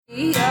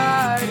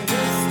Art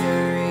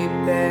History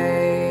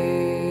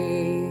Babes.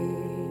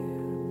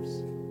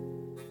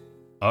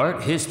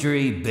 Art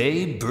History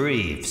Babe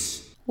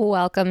Briefs.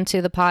 Welcome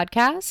to the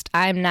podcast.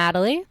 I'm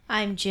Natalie.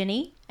 I'm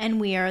Ginny, and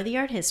we are the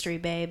Art History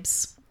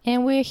Babes.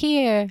 And we're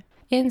here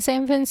in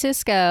San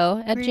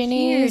Francisco at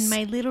Ginny's. Here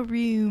in my little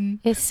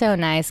room. It's so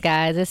nice,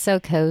 guys. It's so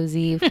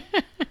cozy.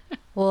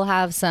 We'll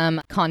have some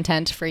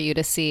content for you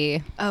to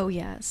see. Oh,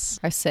 yes.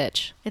 Our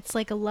sitch. It's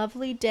like a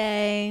lovely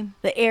day.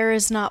 The air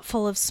is not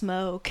full of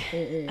smoke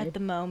at the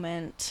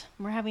moment.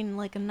 We're having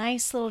like a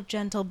nice little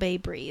gentle bay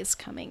breeze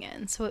coming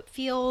in, so it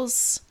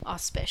feels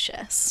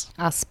auspicious.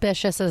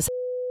 Auspicious as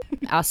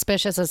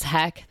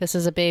heck. This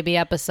is a baby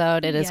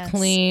episode. It is Yes.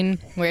 clean.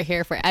 We're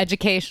here for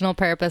educational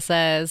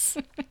purposes.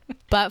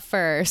 But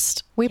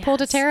first, we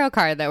pulled a tarot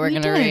card that we're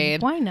going to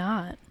read. Why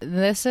not?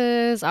 This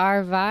is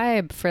our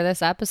vibe for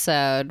this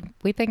episode.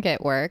 We think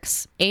it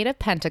works. 8 of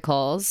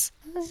Pentacles.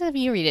 Let's have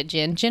you read it,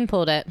 Jin. Jin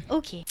pulled it.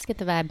 Okay. Let's get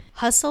the vibe.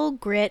 Hustle,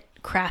 grit,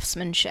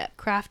 craftsmanship.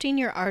 Crafting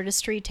your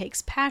artistry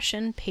takes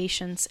passion,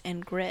 patience,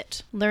 and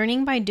grit.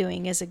 Learning by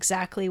doing is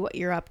exactly what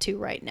you're up to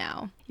right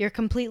now. You're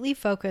completely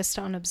focused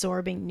on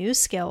absorbing new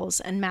skills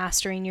and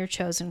mastering your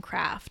chosen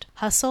craft.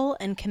 Hustle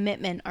and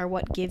commitment are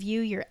what give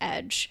you your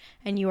edge,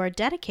 and you are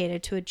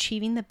dedicated to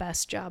achieving the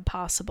best job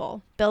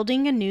possible.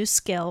 Building a new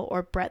skill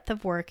or breadth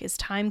of work is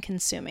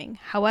time-consuming.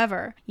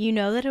 However, you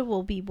know that it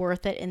will be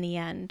worth it in the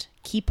end.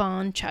 Keep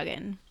on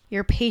chugging.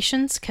 Your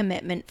patience,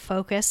 commitment,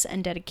 focus,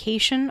 and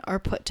dedication are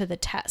put to the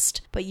test,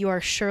 but you are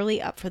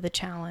surely up for the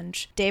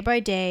challenge. Day by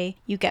day,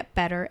 you get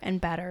better and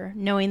better,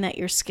 knowing that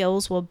your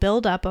skills will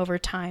build up over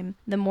time.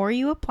 The more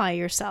you apply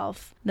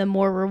yourself, the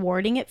more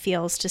rewarding it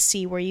feels to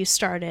see where you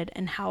started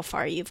and how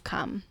far you've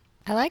come.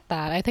 I like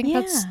that. I think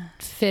that's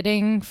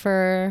fitting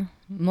for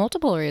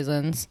multiple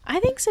reasons. I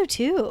think so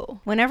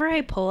too. Whenever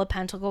I pull a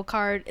pentacle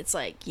card, it's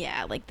like,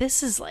 yeah, like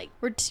this is like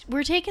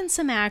we're taking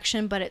some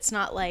action, but it's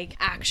not like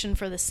action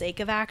for the sake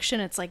of action.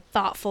 It's like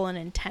thoughtful and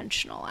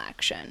intentional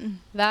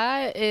action.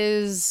 That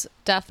is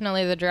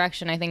definitely the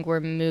direction I think we're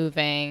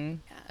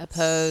moving.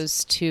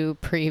 Opposed to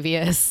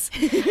previous.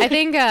 I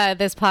think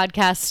this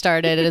podcast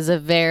started as a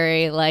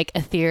very like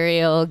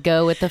ethereal,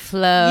 go with the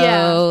flow.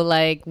 Yeah.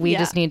 Like we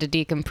just need to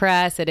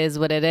decompress. It is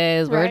what it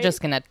is. Right. We're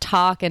just going to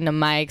talk into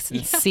mics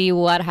and see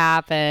what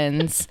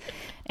happens.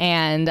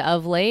 And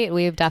of late,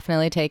 we've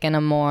definitely taken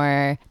a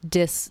more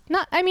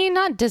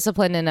not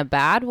disciplined in a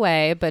bad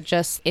way, but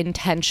just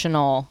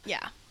intentional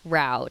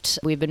route.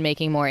 We've been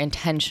making more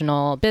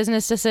intentional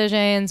business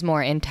decisions,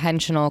 more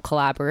intentional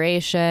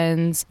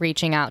collaborations,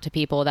 reaching out to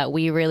people that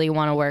we really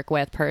want to work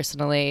with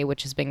personally,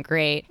 which has been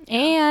great.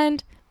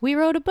 And we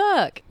wrote a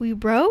book. We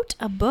wrote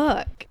a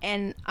book,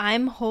 and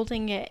I'm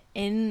holding it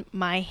in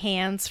my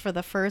hands for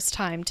the first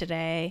time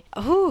today.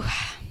 Oh,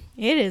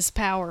 it is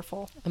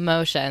powerful.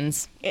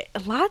 Emotions.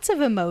 Lots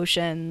of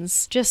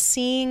emotions. Just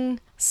seeing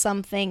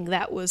something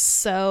that was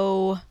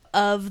so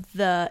of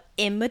the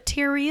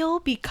immaterial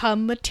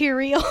become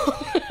material.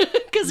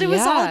 Because it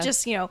was all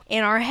just,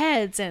 in our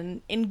heads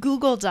and in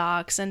Google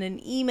Docs and in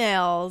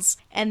emails.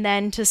 And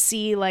then to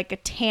see like a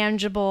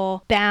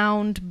tangible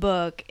bound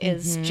book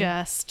is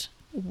just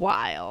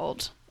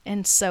wild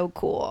and so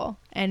cool.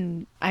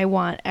 And I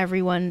want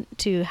everyone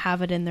to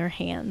have it in their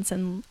hands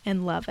and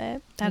love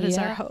it. That is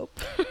our hope.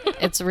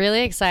 It's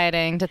really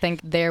exciting to think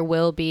there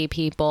will be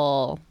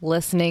people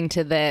listening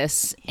to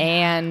this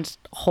and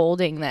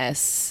holding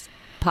this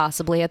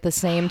possibly at the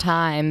same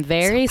time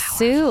very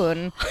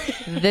soon.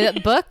 The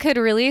book could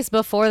release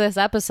before this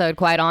episode,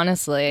 quite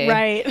honestly.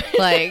 Right.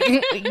 Like,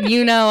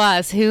 you know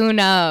us. Who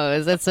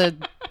knows? It's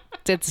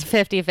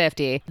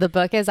 50-50. The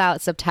book is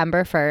out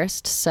September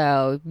 1st,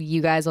 so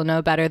you guys will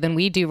know better than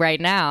we do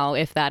right now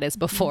if that is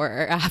before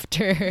or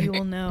after. You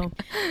will know.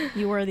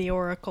 You are the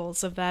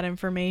oracles of that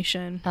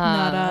information,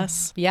 not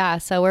us. Yeah,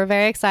 so we're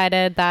very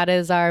excited. That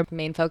is our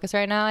main focus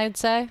right now, I'd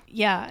say.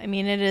 Yeah, I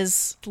mean, it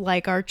is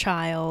like our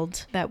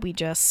child that we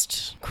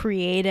just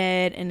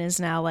created and is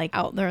now like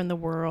out there in the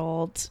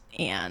world.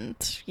 And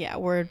yeah,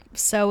 we're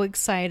so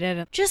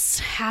excited.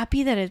 Just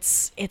happy that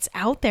it's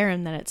out there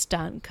and that it's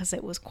done, because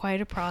it was quite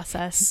a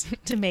process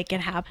to make it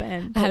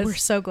happen. But we're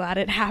so glad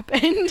it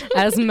happened.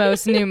 As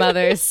most new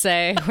mothers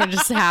say, we're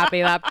just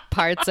happy that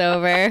part's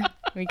over.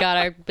 We got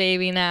our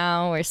baby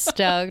now. We're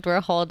stoked.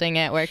 We're holding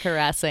it. We're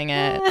caressing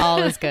it.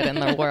 All is good in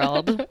the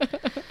world.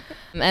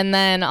 And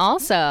then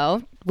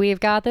also,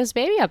 we've got this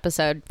baby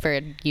episode for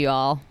you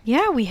all.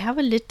 Yeah, we have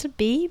a little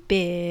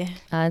baby.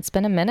 It's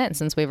been a minute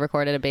since we've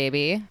recorded a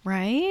baby.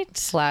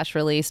 Right? /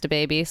 released a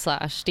baby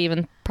 /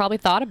 even probably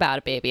thought about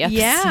a baby episode.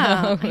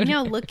 Yeah, I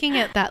know. Looking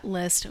at that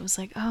list, it was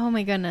like, oh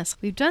my goodness,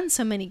 we've done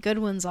so many good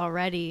ones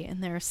already,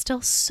 and there are still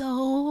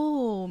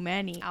so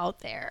many out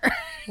there.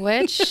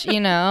 Which,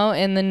 in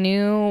the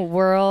new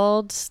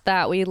world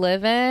that we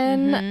live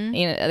in,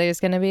 there's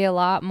going to be a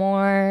lot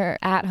more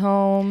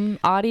at-home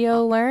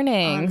audio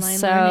learning. Online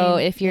so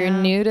learning. if you're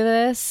new to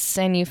this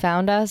and you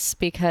found us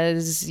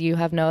because you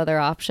have no other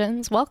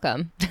options,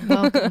 welcome.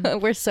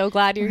 We're so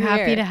glad you're here.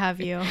 Happy to have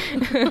you.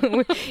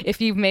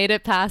 If you've made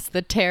it past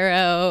the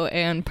tarot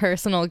and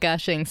personal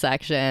gushing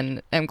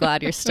section. I'm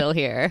glad you're still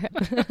here.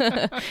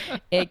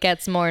 It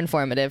gets more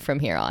informative from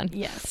here on.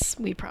 Yes,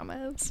 we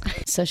promise.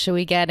 So should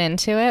we get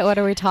into it? What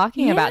are we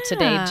talking about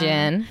today,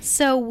 Jen?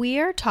 So we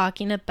are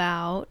talking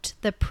about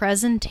the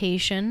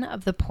presentation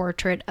of the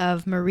portrait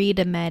of Marie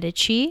de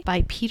Medici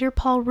by Peter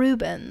Paul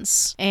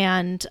Rubens.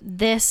 And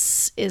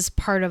this is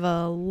part of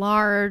a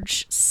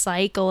large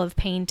cycle of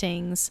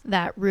paintings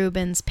that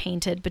Rubens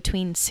painted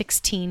between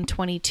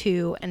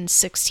 1622 and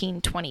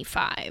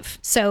 1625.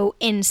 So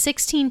in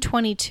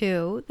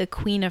 1622, the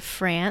Queen of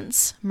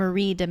France,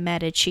 Marie de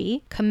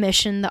Medici,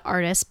 commissioned the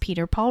artist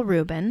Peter Paul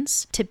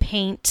Rubens to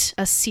paint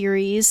a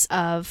series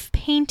of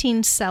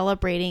paintings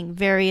celebrating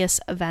various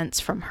events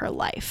from her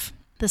life.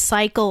 The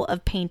cycle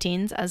of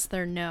paintings, as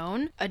they're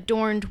known,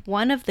 adorned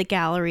one of the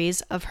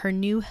galleries of her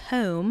new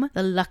home,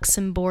 the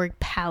Luxembourg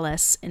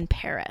Palace in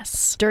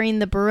Paris. During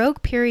the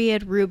Baroque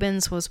period,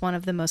 Rubens was one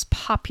of the most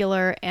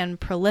popular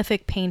and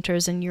prolific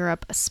painters in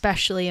Europe,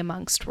 especially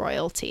amongst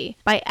royalty.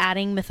 By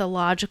adding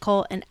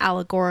mythological and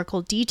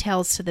allegorical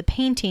details to the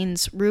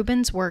paintings,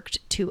 Rubens worked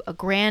to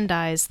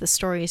aggrandize the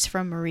stories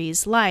from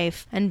Marie's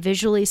life and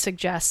visually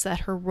suggest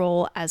that her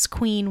role as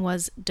queen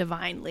was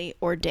divinely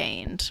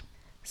ordained.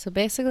 So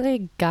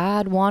basically,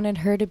 God wanted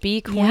her to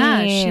be queen.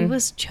 Yeah, she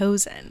was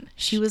chosen.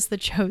 She was the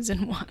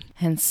chosen one.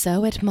 And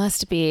so it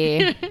must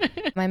be.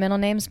 My middle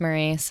name's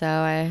Marie, so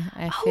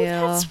I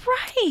feel that's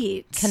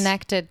right.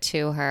 connected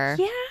to her.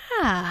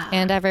 Yeah.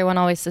 And everyone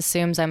always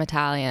assumes I'm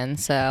Italian,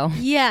 so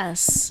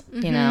Yes.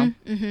 you know,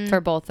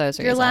 for both those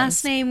reasons. Your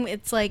last name,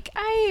 it's like,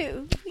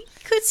 I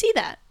could see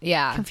that.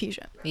 Yeah.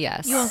 Confusion.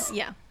 Yes.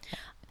 Yeah.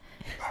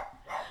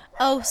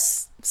 Oh,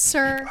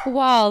 sir.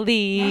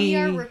 Wally. We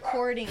are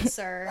recording,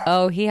 sir.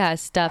 Oh, he has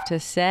stuff to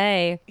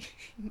say.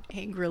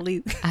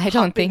 Angrily. I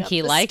don't think up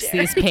he the likes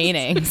stairs. these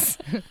paintings.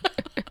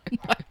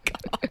 My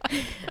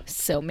God.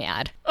 So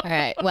mad. All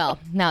right. Well,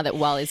 now that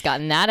Wally's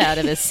gotten that out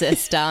of his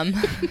system.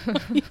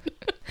 All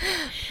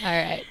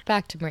right.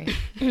 Back to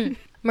Marie.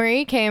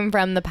 Marie came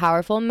from the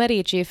powerful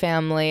Medici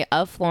family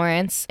of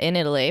Florence in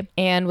Italy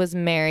and was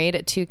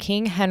married to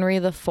King Henry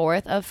IV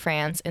of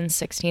France in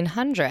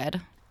 1600.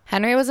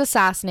 Henry was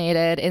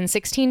assassinated in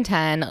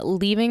 1610,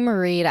 leaving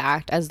Marie to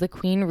act as the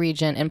queen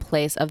regent in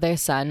place of their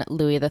son,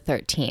 Louis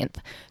XIII,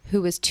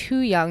 who was too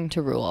young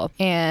to rule.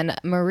 And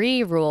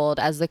Marie ruled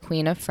as the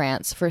Queen of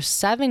France for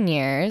 7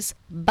 years,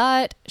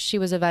 but she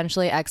was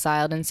eventually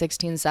exiled in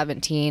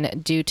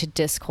 1617 due to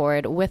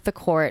discord with the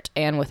court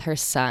and with her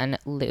son,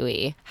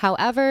 Louis.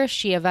 However,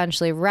 she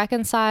eventually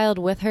reconciled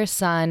with her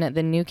son,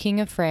 the new King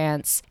of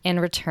France,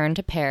 and returned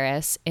to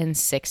Paris in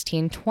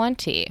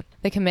 1620.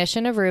 The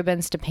commission of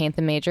Rubens to paint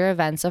the major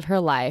events of her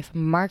life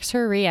marks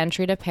her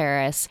re-entry to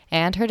Paris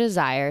and her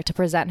desire to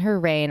present her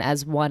reign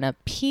as one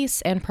of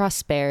peace and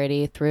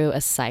prosperity through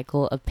a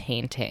cycle of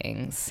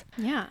paintings.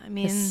 Yeah, I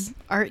mean,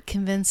 art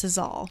convinces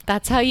all.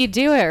 That's how you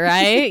do it,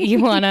 right? You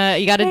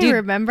gotta do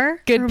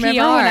remember good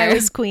remember PR. when I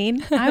was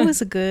queen? I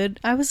was a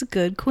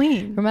good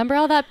queen. Remember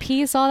all that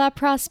peace, all that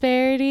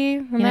prosperity?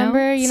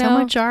 Remember, you know? So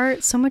much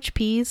art, so much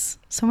peace,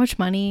 so much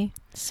money.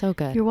 So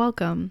good. You're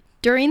welcome.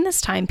 During this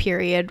time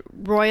period,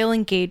 royal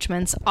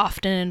engagements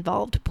often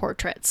involved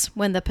portraits.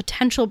 When the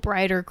potential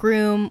bride or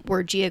groom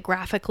were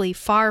geographically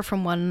far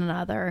from one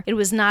another, it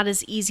was not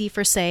as easy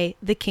for, say,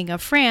 the King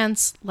of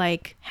France,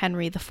 like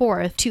Henry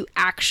IV, to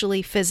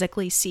actually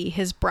physically see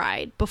his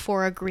bride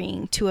before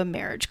agreeing to a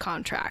marriage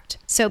contract.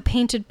 So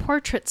painted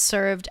portraits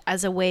served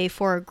as a way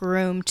for a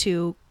groom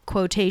to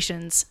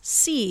quotations,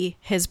 see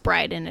his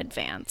bride in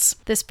advance.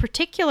 This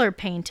particular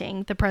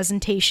painting, the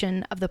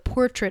presentation of the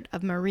portrait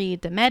of Marie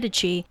de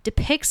Medici,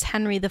 depicts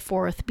Henry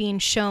IV being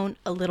shown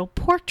a little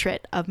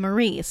portrait of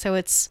Marie. So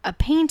it's a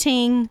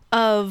painting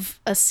of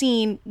a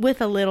scene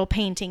with a little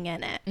painting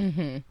in it.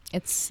 Mm-hmm.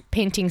 It's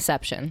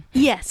paintingception.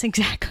 Yes,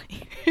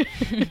 exactly.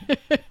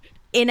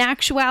 In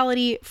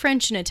actuality,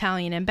 French and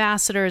Italian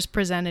ambassadors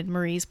presented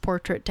Marie's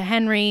portrait to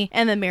Henry,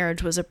 and the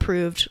marriage was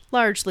approved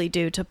largely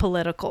due to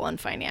political and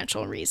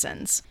financial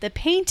reasons. The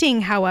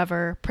painting,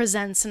 however,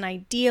 presents an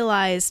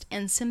idealized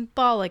and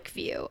symbolic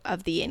view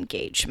of the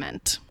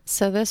engagement.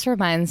 So this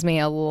reminds me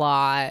a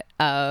lot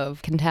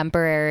of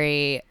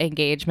contemporary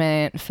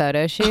engagement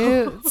photo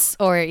shoots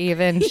or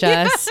even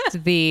just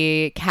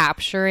the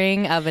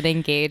capturing of an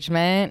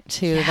engagement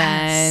to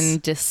then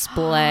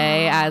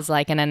display as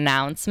like an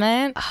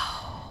announcement.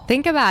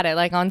 Think about it,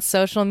 like on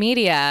social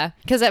media.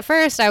 Because at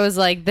first I was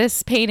like,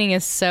 this painting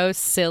is so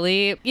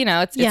silly. You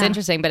know, it's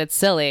interesting, but it's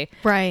silly.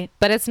 Right.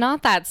 But it's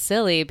not that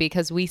silly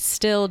because we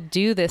still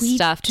do this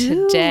stuff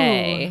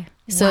today.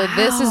 So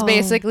this is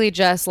basically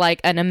just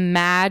like an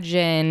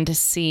imagined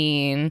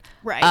scene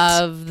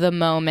of the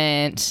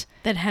moment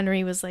that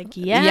Henry was like,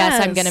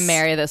 yes, I'm going to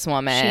marry this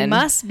woman. She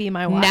must be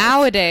my wife.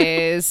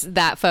 Nowadays,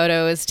 that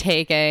photo is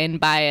taken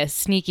by a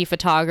sneaky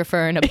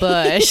photographer in a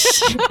bush.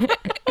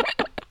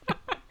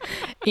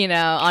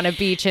 on a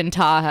beach in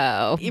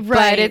Tahoe.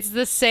 Right. But it's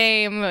the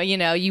same,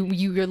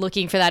 you're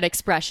looking for that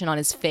expression on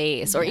his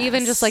face, or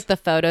even just like the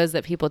photos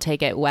that people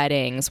take at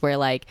weddings where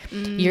like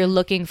you're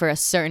looking for a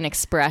certain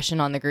expression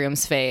on the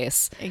groom's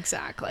face.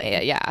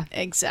 Exactly. Yeah.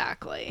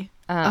 Exactly.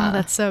 Oh,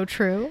 that's so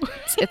true.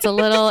 It's a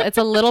little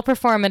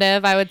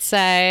performative, I would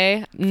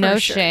say. No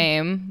sure.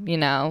 shame,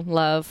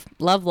 love,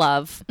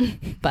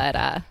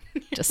 but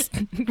just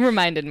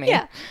reminded me.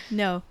 Yeah.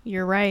 No,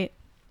 you're right.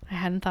 I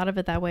hadn't thought of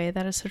it that way.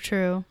 That is so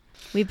true.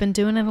 We've been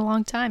doing it a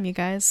long time, you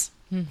guys.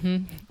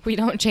 We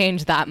don't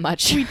change that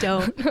much. We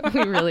don't.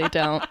 We really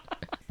don't.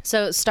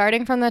 So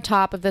starting from the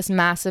top of this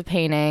massive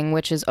painting,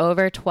 which is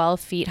over 12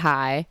 feet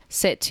high,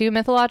 sit two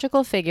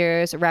mythological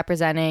figures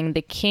representing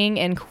the king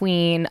and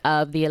queen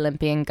of the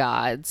Olympian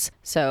gods.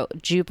 So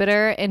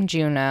Jupiter and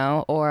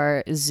Juno,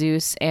 or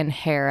Zeus and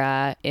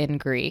Hera in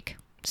Greek.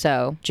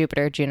 So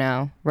Jupiter,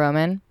 Juno,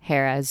 Roman,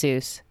 Hera,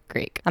 Zeus,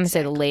 Greek. I'm going to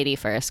say the lady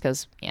first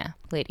because,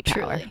 lady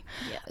power. Truly.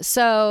 Yeah.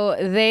 So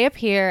they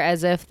appear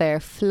as if they're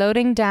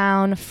floating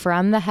down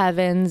from the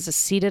heavens,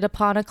 seated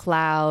upon a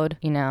cloud,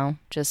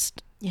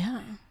 just...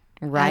 Yeah.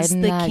 Riding as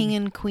the that... king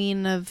and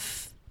queen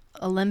of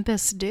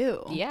Olympus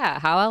do. Yeah,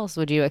 how else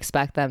would you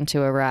expect them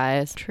to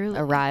arrive?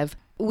 Truly.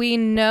 We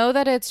know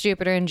that it's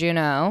Jupiter and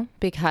Juno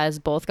because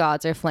both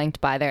gods are flanked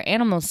by their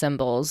animal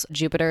symbols.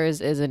 Jupiter's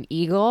is an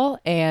eagle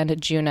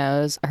and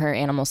Juno's, her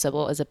animal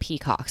symbol, is a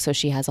peacock. So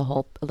she has a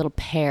little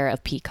pair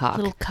of peacock.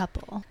 Little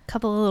couple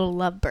of little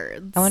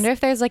lovebirds. I wonder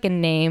if there's like a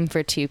name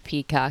for two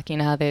peacock. You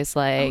know how there's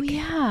like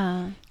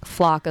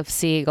flock of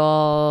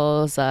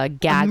seagulls,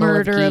 gaggle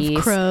murder of geese,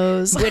 of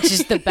crows, which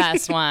is the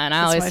best one.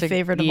 That's my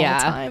favorite of all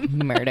time.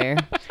 Murder.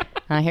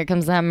 Here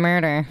comes that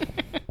murder.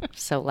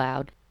 So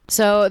loud.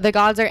 So the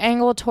gods are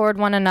angled toward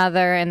one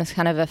another in this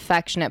kind of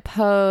affectionate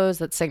pose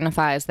that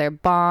signifies their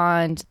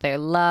bond, their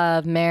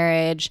love,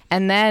 marriage.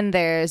 And then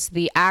there's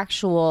the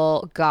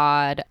actual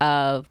god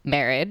of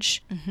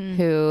marriage,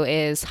 who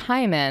is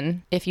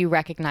Hymen, if you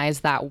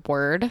recognize that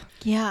word.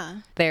 Yeah.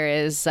 There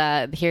is,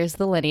 here's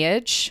the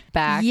lineage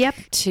back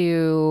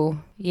to,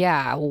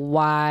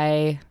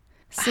 why...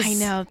 I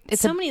know.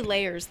 It's so many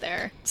layers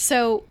there.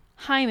 So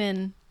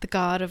Hymen, the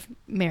god of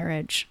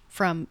marriage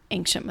from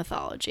ancient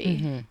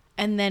mythology.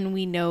 And then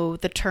we know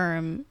the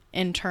term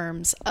in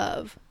terms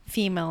of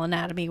female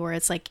anatomy, where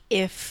it's like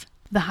if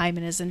the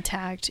hymen is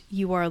intact,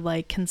 you are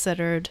like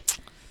considered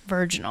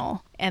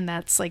virginal. And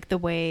that's like the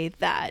way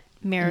that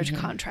marriage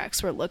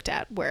contracts were looked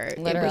at, where it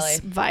was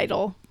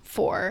vital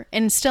for,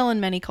 and still in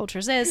many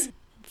cultures is,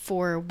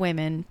 for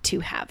women to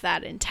have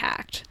that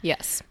intact.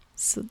 Yes.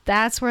 So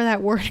that's where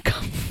that word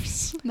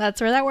comes.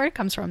 That's where that word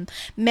comes from.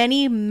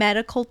 Many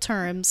medical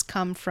terms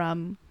come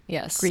from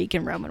Greek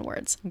and Roman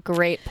words.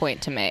 Great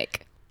point to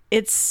make.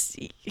 It's,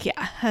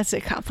 that's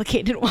a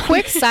complicated one.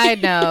 Quick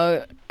side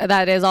note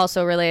that is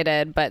also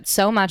related, but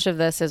so much of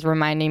this is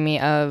reminding me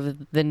of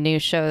the new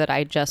show that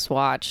I just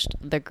watched,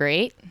 The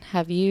Great.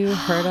 Have you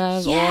heard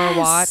of or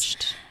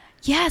watched?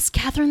 Yes,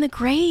 Catherine the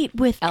Great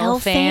with Elle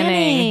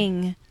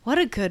Fanning. What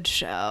a good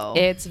show.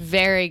 It's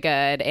very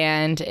good,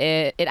 and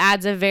it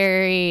adds a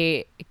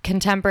very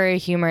contemporary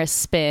humorous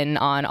spin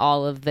on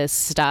all of this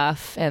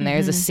stuff. And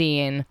there's a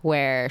scene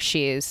where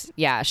she's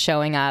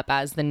showing up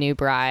as the new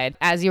bride.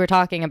 As you were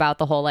talking about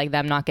the whole like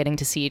them not getting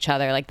to see each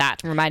other, like that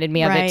reminded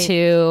me of it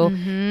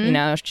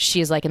too.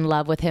 She's like in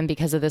love with him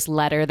because of this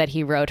letter that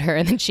he wrote her,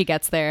 and then she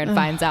gets there and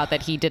finds out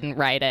that he didn't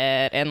write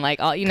it, and like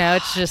all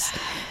it's just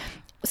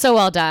so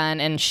well done.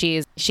 And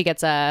she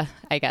gets a,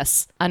 I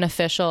guess,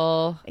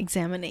 unofficial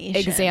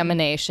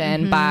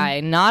examination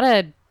by not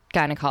a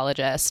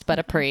gynecologist but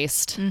a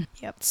priest.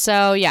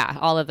 So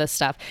all of this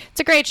stuff. It's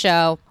a great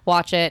show.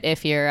 Watch it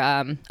if you're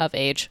of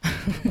age.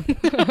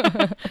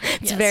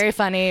 It's very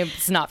funny.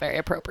 It's not very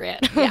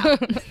appropriate.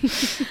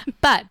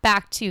 But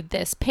back to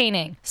this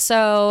painting.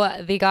 So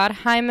the god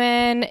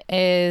Hymen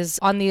is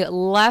on the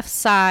left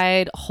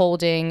side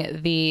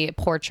holding the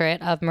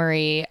portrait of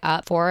Marie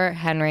up for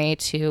Henry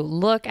to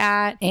look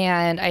at.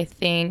 And I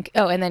think,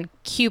 and then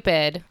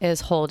Cupid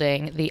is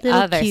holding the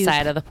other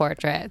side of the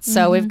portrait.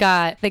 So we've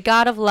got the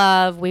god of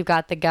love. We've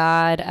got the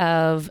god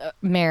of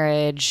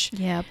marriage.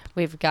 Yep.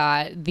 We've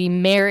got the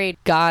married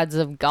gods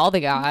of all the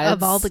gods.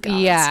 Of all the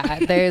gods. Yeah.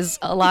 There's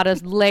a lot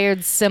of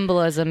layered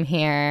symbolism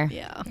here.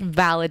 Yeah.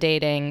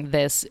 Validating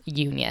this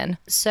union.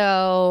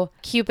 So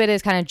Cupid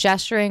is kind of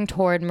gesturing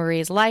toward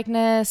Marie's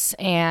likeness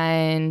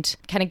and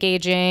kind of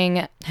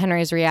gauging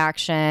Henry's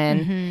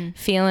reaction,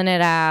 feeling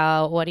it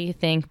out. What do you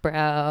think,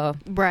 bro?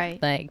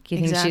 Right. Like, you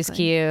think she's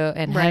cute?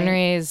 And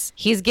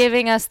he's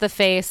giving us the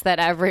face that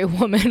every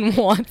woman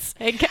wants,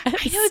 I guess. I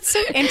know, it's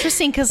so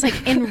interesting because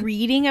like in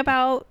reading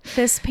about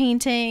this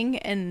painting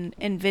and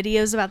in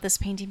videos about this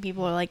painting,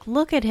 people are like,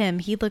 look at him,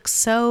 he looks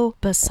so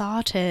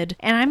besotted.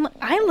 And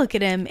I look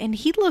at him and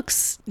he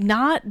looks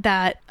not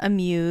that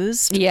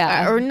amused.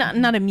 Yeah. Or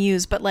not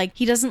amused, but like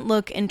he doesn't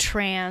look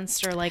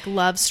entranced or like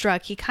love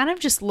struck. He kind of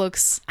just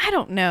looks, I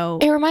don't know.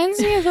 It reminds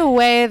me of the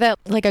way that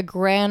like a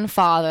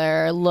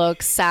grandfather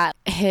looks at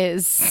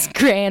his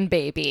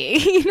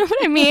grandbaby. You know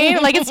what I mean?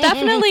 Like it's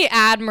definitely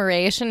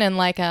admiration and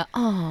like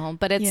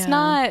but it's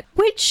not,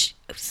 which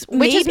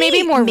is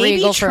maybe more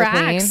regal for a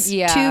queen.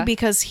 Yeah. Too,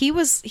 because he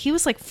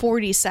was like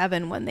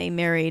 47 when they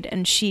married,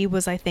 and she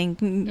was, I think,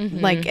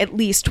 like at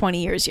least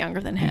 20 years younger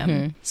than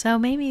him. So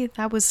maybe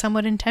that was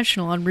somewhat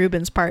intentional on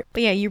Rubens' part.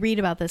 But yeah, you read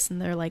about this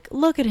and they're like,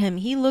 look at him.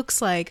 He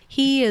looks like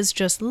he is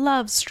just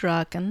love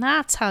struck, and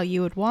that's how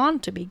you would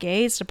want to be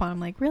gazed upon. I'm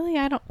like, really?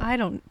 I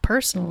don't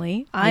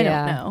personally. I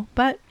don't know.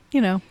 But,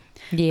 you know,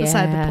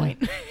 beside the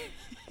point.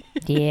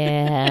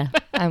 Yeah,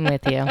 I'm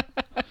with you.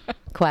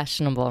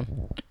 Questionable.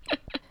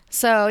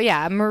 So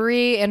yeah,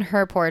 Marie in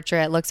her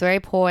portrait looks very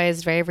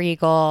poised, very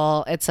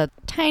regal. It's a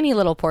tiny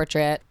little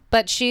portrait,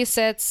 but she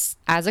sits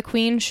as a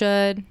queen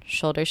should,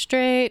 shoulders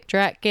straight,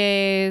 direct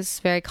gaze,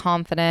 very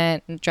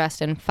confident,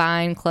 dressed in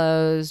fine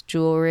clothes,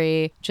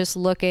 jewelry, just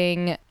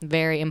looking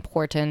very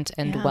important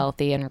and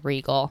wealthy and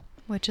regal.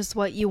 Which is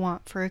what you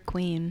want for a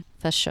queen.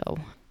 For sure.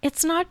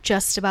 It's not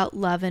just about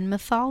love and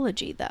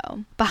mythology,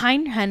 though.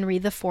 Behind Henry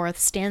IV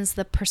stands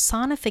the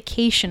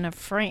personification of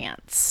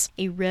France,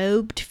 a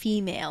robed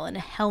female in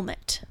a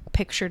helmet,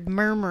 pictured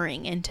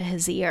murmuring into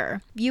his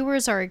ear.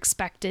 Viewers are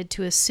expected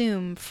to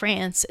assume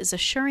France is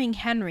assuring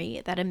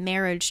Henry that a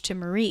marriage to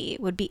Marie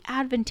would be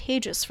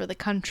advantageous for the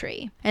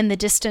country. In the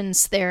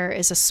distance, there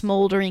is a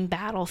smoldering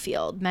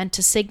battlefield meant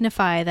to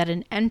signify that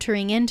in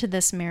entering into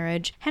this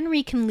marriage,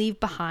 Henry can leave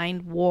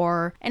behind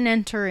war and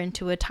enter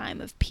into a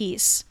time of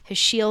peace. His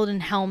shield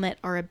and helmet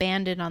are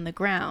abandoned on the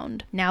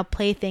ground, now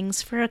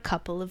playthings for a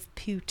couple of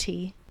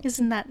putti.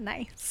 Isn't that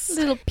nice?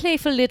 Little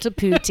playful little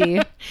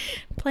pooty.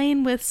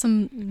 Playing with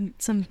some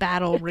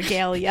battle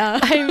regalia.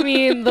 I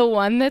mean, the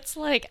one that's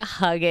like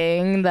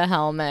hugging the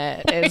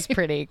helmet is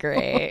pretty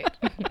great.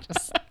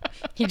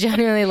 He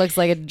genuinely looks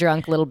like a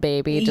drunk little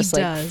baby, just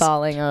like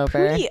falling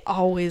over. Pretty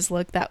always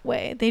look that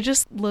way. They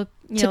just look,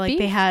 you know, like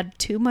they had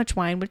too much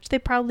wine, which they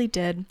probably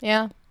did.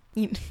 Yeah.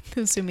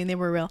 Assuming they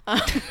were real.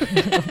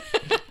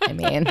 I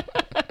mean,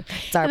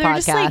 it's our they're podcast.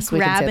 Just like we can say they're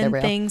grabbing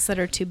real. things that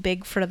are too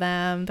big for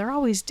them. They're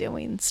always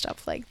doing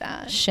stuff like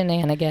that.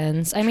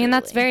 Shenanigans. I mean,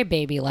 that's very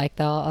baby-like,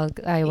 though.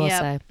 I will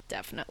say.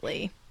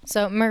 Definitely.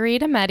 So Marie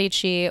de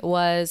Medici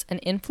was an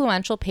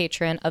influential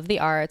patron of the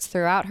arts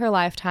throughout her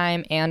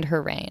lifetime and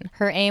her reign.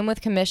 Her aim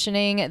with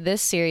commissioning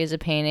this series of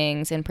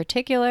paintings in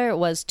particular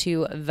was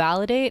to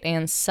validate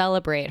and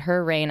celebrate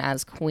her reign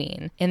as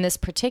queen. In this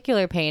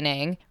particular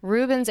painting,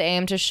 Rubens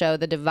aimed to show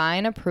the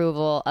divine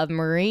approval of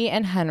Marie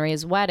and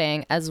Henry's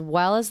wedding as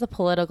well as the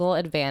political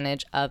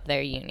advantage of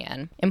their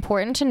union.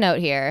 Important to note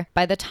here,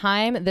 by the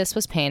time this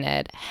was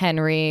painted,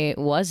 Henry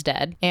was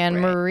dead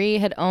and Marie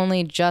had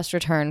only just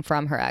returned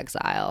from her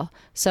exile.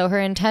 So her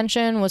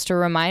intention was to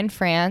remind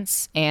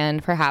France,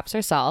 and perhaps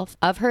herself,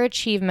 of her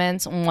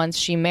achievements once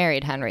she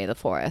married Henry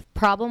IV.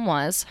 Problem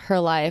was,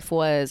 her life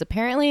was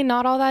apparently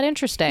not all that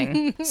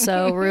interesting.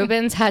 So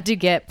Rubens had to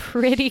get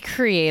pretty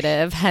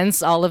creative,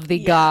 hence all of the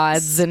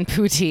gods and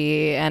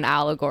putti and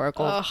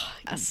allegorical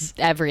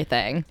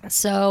everything.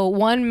 So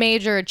one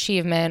major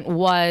achievement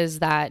was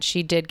that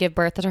she did give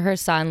birth to her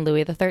son,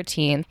 Louis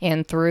XIII,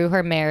 and through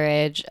her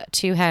marriage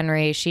to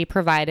Henry, she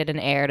provided an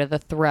heir to the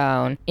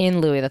throne in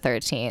Louis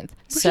XIII.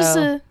 Which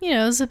is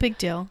is a big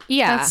deal.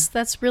 Yeah.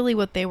 That's really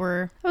what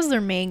that was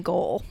their main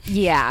goal.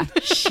 Yeah.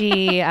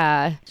 She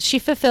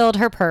fulfilled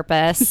her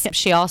purpose. Yes.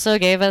 She also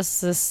gave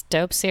us this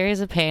dope series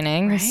of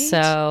paintings. Right?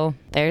 So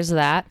there's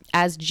that.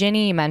 As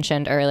Ginny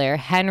mentioned earlier,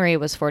 Henry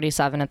was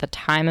 47 at the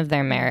time of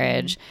their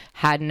marriage,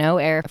 had no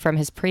heir from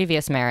his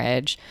previous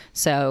marriage.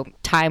 So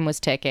time was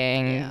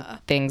ticking. Yeah.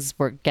 Things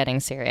were getting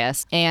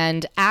serious.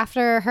 And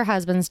after her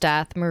husband's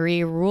death,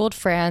 Marie ruled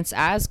France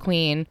as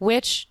queen,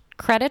 which,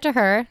 credit to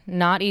her,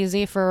 not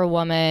easy for a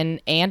woman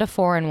and a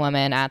foreign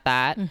woman at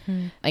that.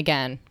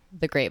 Again,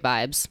 the great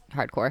vibes,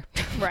 hardcore.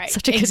 Right.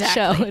 Such a good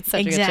show. It's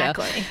such a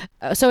good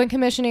show. So in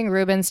commissioning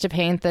Rubens to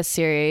paint this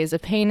series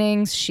of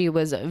paintings, she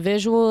was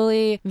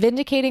visually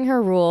vindicating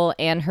her rule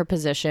and her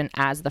position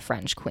as the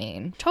French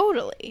queen.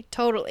 Totally.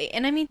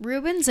 And I mean,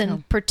 Rubens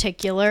in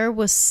particular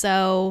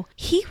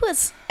he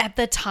was at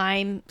the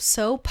time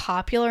so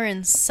popular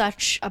and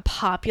such a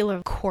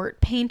popular court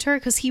painter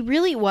because he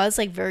really was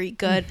like very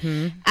good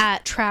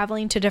at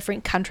traveling to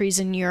different countries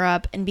in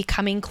Europe and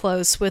becoming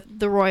close with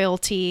the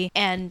royalty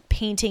and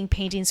painting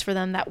painting paintings for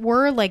them that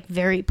were like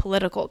very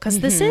political, because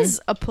this is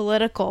a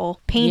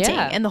political painting,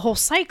 and the whole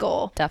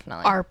cycle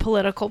Definitely are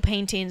political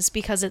paintings,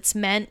 because it's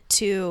meant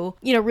to,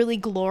 you know, really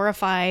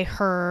glorify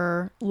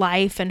her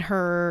life and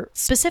her,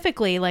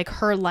 specifically like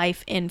her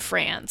life in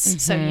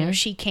France. So, you know,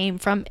 she came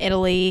from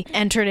Italy,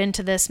 entered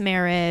into this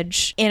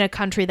marriage in a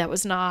country that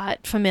was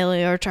not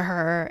familiar to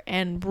her,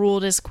 and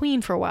ruled as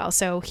queen for a while.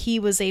 So he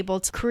was able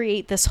to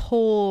create this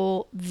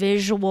whole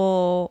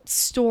visual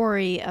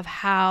story of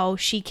how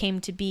she came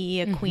to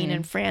be a queen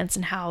in France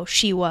and how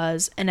she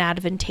was an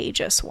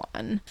advantageous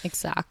one.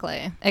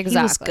 Exactly. He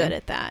was good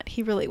at that.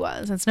 He really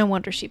was. It's no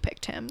wonder she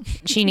picked him.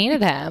 She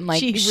needed him. Like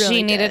She she,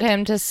 really needed did.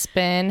 him to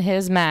spin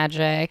his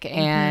magic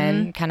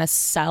and kind of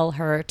sell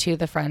her to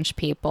the French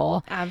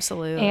people.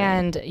 Absolutely.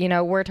 And, you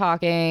know, we're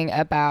talking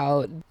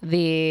about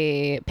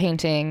the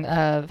painting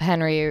of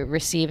Henry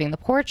receiving the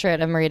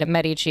portrait of Marie de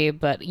Medici,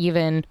 but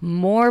even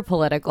more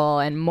political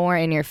and more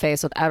in your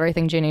face with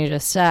everything Ginny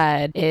just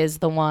said is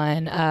the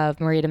one of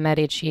Marie de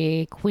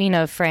Medici, Queen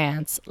of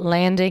France,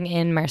 landing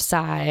in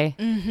Marseille,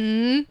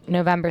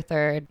 November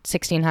 3rd,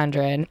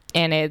 1600.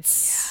 And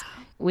it's,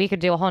 we could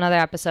do a whole nother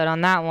episode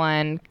on that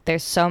one.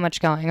 There's so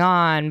much going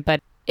on,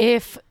 but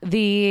if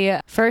the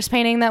first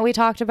painting that we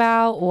talked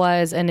about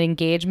was an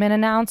engagement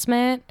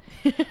announcement,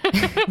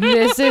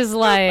 this is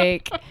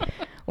like,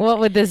 what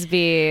would this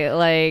be?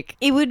 Like,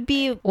 it would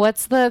be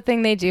what's the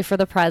thing they do for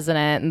the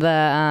president?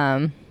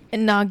 The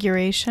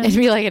inauguration. it'd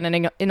be like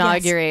an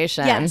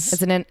inauguration. Yes.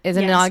 It's an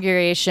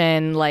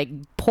inauguration like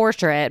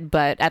portrait,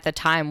 but at the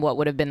time, what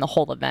would have been the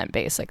whole event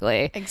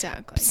basically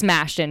Exactly.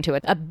 smashed into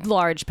a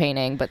large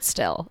painting, but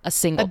still a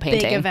single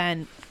painting. Big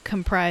event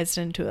comprised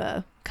into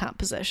a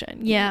composition.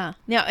 Yeah.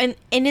 Now, and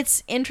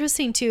it's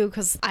interesting too,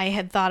 because I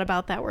had thought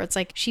about that, where it's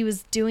like she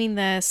was doing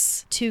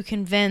this to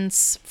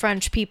convince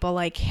French people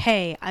like,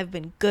 hey, I've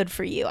been good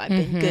for you, I've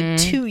been good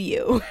to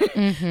you.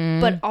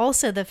 But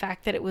also the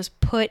fact that it was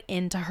put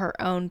into her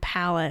own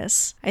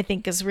palace, I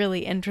think is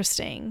really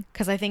interesting,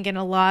 because I think in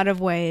a lot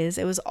of ways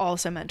it was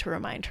also meant to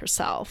remind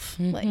herself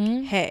like,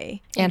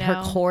 hey, you And know,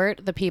 her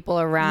court, the people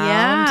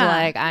around,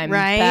 like, I'm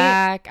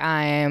back,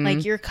 I'm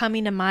like, you're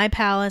coming to my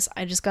palace,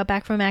 I just got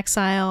back from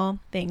exile,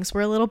 things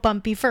were a little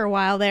bumpy for a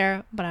while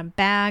there, but I'm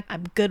back,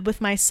 I'm good with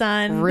my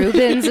son.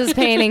 Rubens is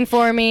painting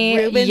for me.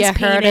 Rubens You heard of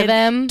painted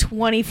him?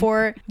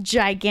 24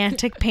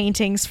 gigantic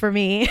paintings for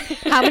me.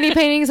 How many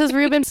paintings has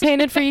Rubens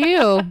painted for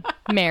you,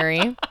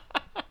 Mary?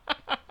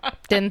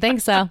 Didn't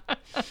think so.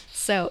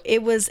 So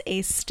it was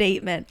a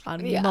statement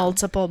on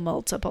multiple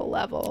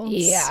levels.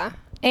 Yeah.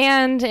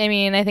 And I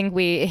mean, I think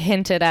we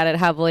hinted at it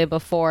heavily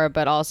before,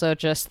 but also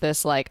just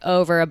this like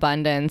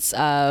overabundance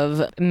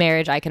of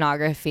marriage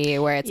iconography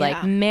where it's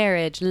like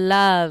marriage,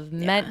 love,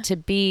 meant to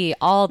be,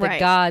 all the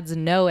gods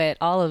know it,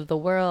 all of the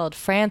world,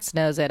 France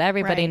knows it,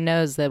 everybody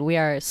knows that we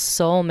are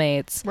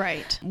soulmates.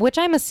 Right. Which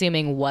I'm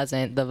assuming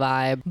wasn't the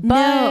vibe. But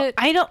No,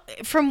 I don't,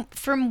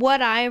 from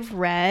what I've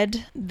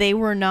read, they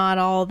were not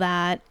all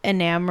that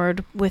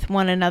enamored with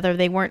one another.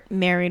 They weren't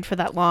married for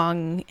that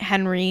long.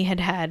 Henry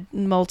had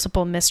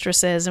multiple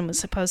mistresses and was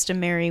supposed to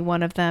marry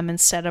one of them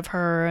instead of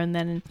her. And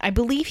then I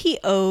believe he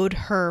owed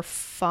her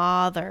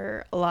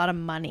father a lot of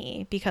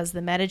money, because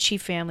the Medici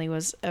family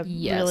was a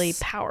really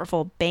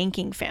powerful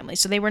banking family.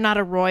 So they were not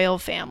a royal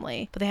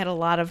family, but they had a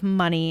lot of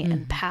money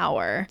and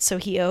power. So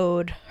he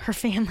owed her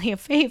family a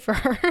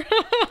favor.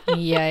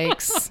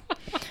 Yikes.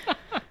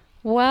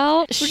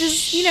 Well, which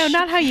is, you know,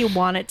 not how you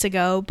want it to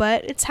go,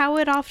 but it's how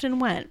it often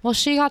went. Well,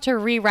 she got to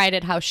rewrite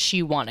it how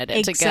she wanted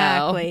it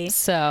Exactly. to go.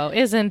 So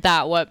isn't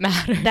that what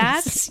matters?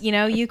 That's, you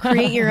know, you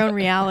create your own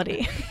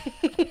reality.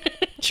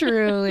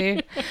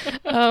 Truly.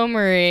 Oh,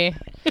 Marie.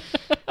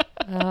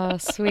 Oh,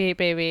 sweet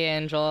baby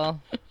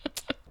angel.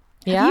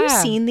 Yeah. Have you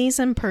seen these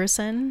in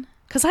person?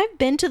 Because I've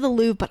been to the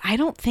Louvre, but I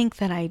don't think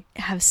that I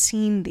have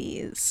seen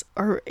these.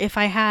 Or if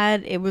I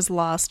had, it was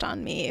lost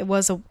on me. It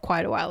was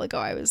quite a while ago.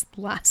 I was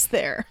last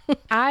there.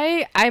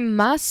 I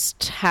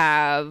must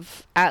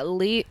have at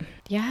least...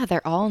 Yeah,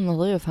 they're all in the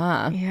Louvre,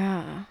 huh?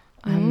 Yeah.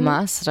 I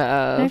must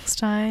have. Next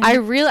time.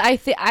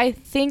 I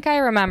think I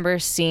remember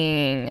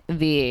seeing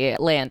the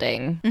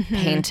landing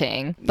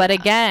painting. But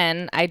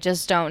again, I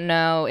just don't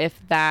know if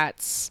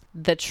that's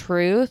the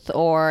truth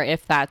or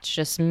if that's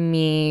just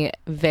me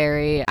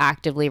very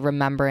actively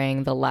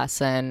remembering the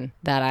lesson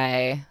that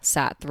I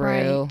sat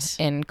through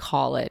in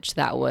college.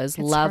 That was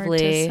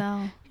lovely.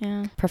 Hard to sell.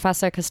 Yeah.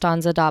 Professor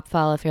Costanza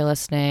Dopfel, if you're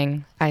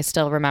listening, I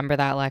still remember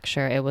that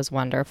lecture. It was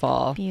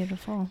wonderful.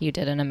 Beautiful. You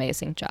did an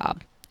amazing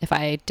job. If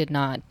I did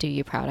not do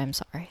you proud, I'm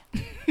sorry.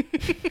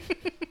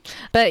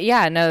 But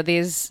yeah, no,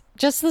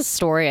 just the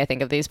story, I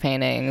think, of these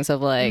paintings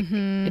of like,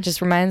 it just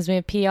reminds me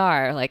of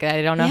PR. Like,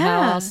 I don't know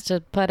how else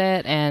to put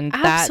it. And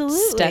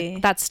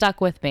that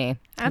stuck with me.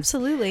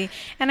 Absolutely.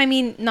 And I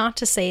mean, not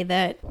to say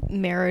that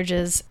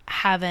marriages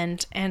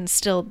haven't and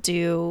still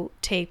do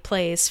take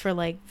place for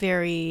like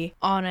very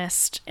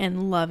honest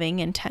and loving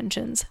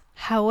intentions.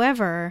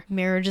 However,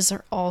 marriages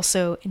are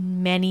also,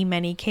 in many,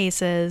 many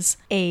cases,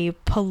 a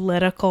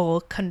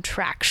political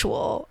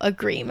contractual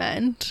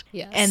agreement.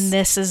 Yes. And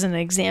this is an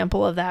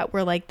example of that,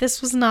 where like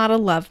this was not a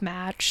love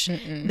match.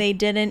 They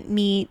didn't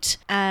meet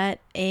at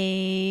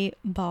a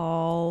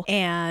ball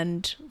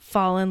and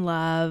fall in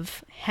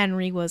love.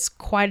 Henry was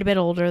quite a bit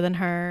older than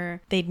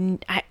her.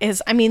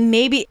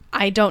 Maybe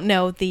I don't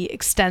know the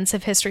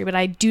extensive history, but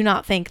I do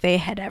not think they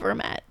had ever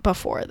met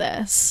before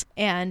this.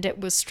 And it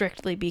was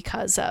strictly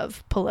because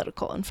of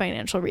political and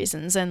financial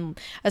reasons, and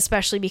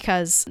especially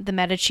because the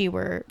Medici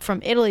were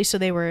from Italy, so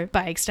they were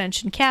by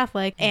extension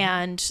Catholic,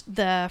 and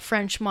the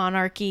French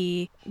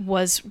monarchy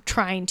was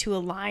trying to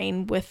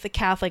align with the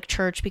Catholic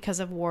Church because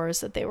of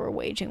wars that they were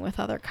waging with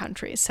other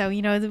countries. So,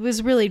 it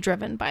was really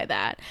driven by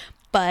that.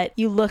 But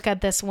you look at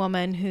this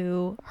woman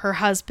who, her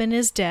husband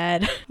is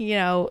dead.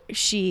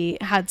 She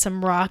had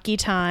some rocky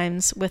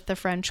times with the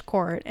French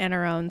court and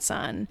her own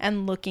son.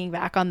 And looking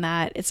back on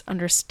that, it's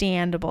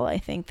understandable, I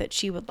think, that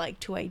she would like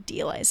to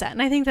idealize that.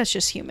 And I think that's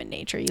just human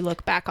nature. You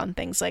look back on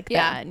things like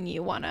that and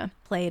you want to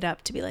play it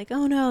up to be like,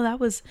 oh no, that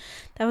was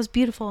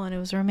beautiful and it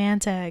was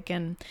romantic.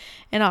 And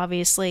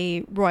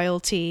obviously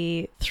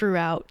royalty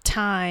throughout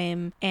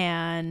time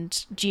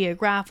and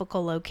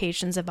geographical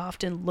locations have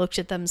often looked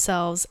at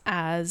themselves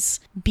as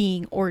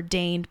being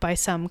ordained by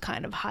some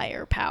kind of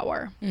higher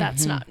power.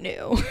 That's not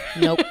new.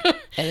 Nope.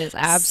 It is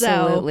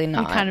absolutely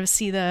not. You kind of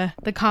see the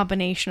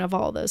combination of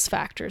all those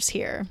factors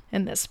here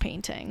in this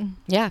painting.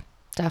 Yeah,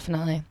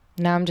 definitely.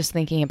 Now I'm just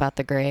thinking about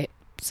the great.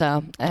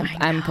 So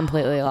I'm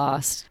completely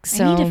lost.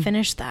 So I need to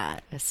finish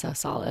that. It's so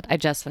solid. I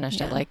just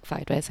finished it like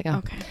 5 days ago.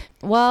 Okay.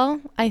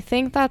 Well, I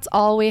think that's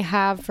all we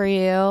have for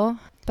you.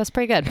 That's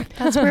pretty good.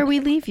 That's where we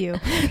leave you.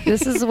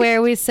 This is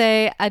where we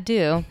say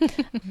adieu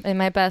in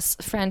my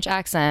best French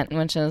accent,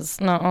 which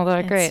is not all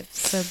that great.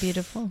 So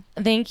beautiful.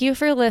 Thank you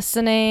for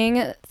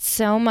listening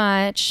so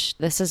much.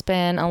 This has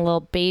been a little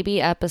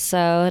baby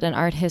episode, an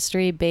art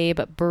history babe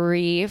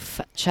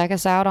brief. Check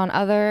us out on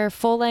other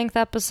full-length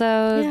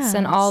episodes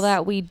and all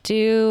that we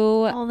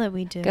do. All that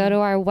we do. Go to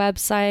our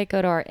website,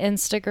 go to our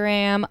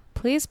Instagram.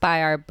 Please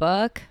buy our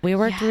book. We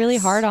worked really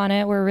hard on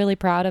it. We're really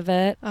proud of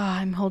it. Oh,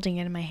 I'm holding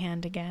it in my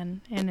hand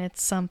again, and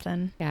it's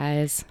something.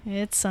 Guys.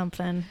 It's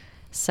something.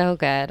 So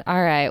good.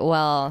 All right.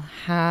 Well,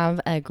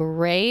 have a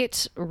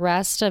great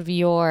rest of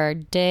your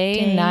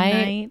day,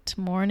 night,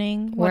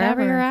 morning,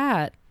 wherever whatever you're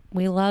at.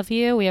 We love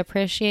you. We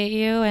appreciate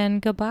you.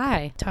 And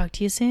goodbye. Talk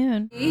to you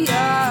soon. We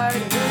are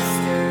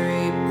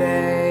history babes.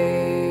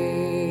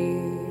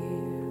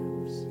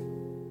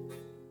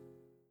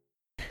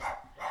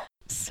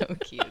 So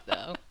cute,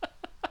 though.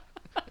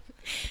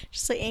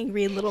 Just an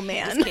angry little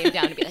man. Just came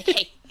down to be like,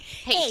 hey,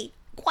 Hey,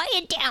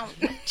 quiet down.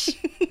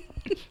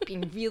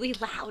 being really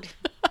loud.